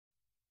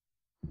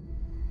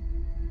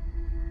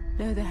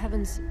No, the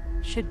heavens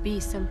should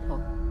be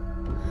simple.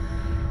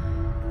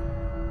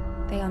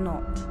 They are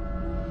not.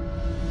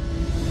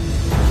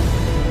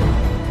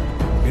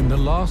 In the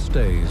last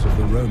days of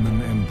the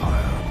Roman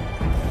Empire,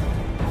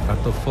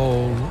 at the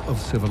fall of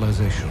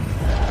civilization,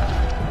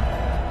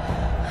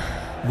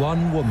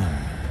 one woman,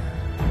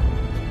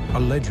 a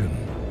legend,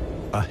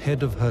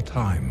 ahead of her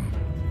time,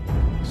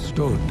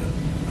 stood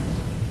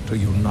to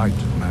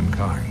unite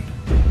mankind.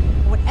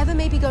 Whatever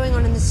may be going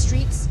on in the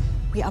streets,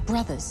 we are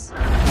brothers.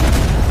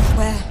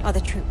 Where are the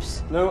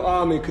troops? No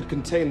army could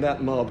contain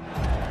that mob.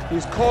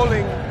 He's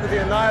calling for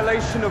the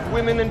annihilation of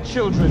women and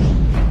children.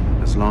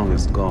 As long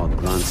as God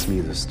grants me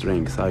the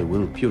strength, I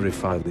will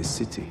purify this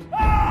city.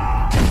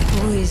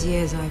 All these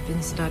years I've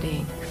been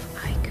studying.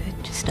 If I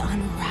could just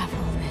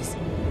unravel this.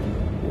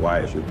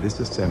 Why should this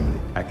assembly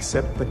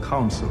accept the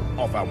counsel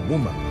of a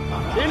woman?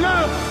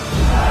 Enough!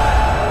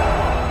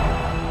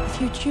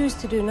 If you choose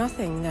to do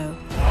nothing, though,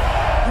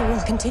 you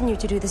will continue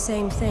to do the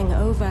same thing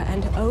over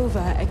and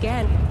over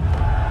again.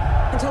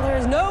 Until there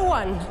is no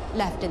one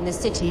left in this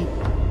city.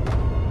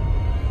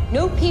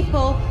 No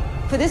people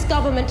for this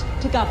government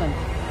to govern.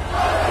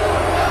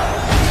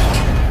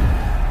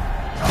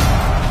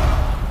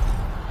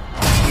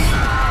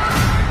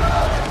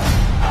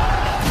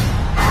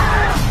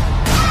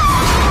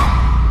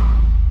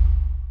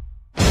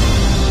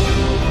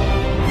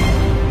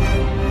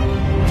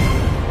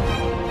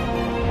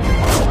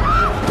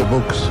 The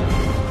books.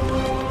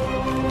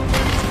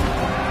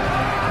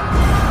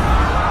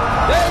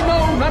 They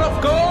know none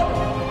of God!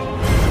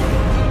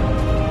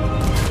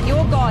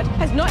 Your God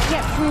has not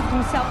yet proved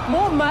himself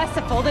more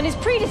merciful than his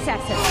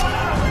predecessors.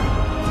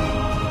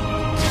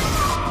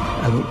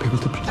 I won't be able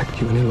to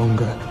protect you any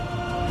longer.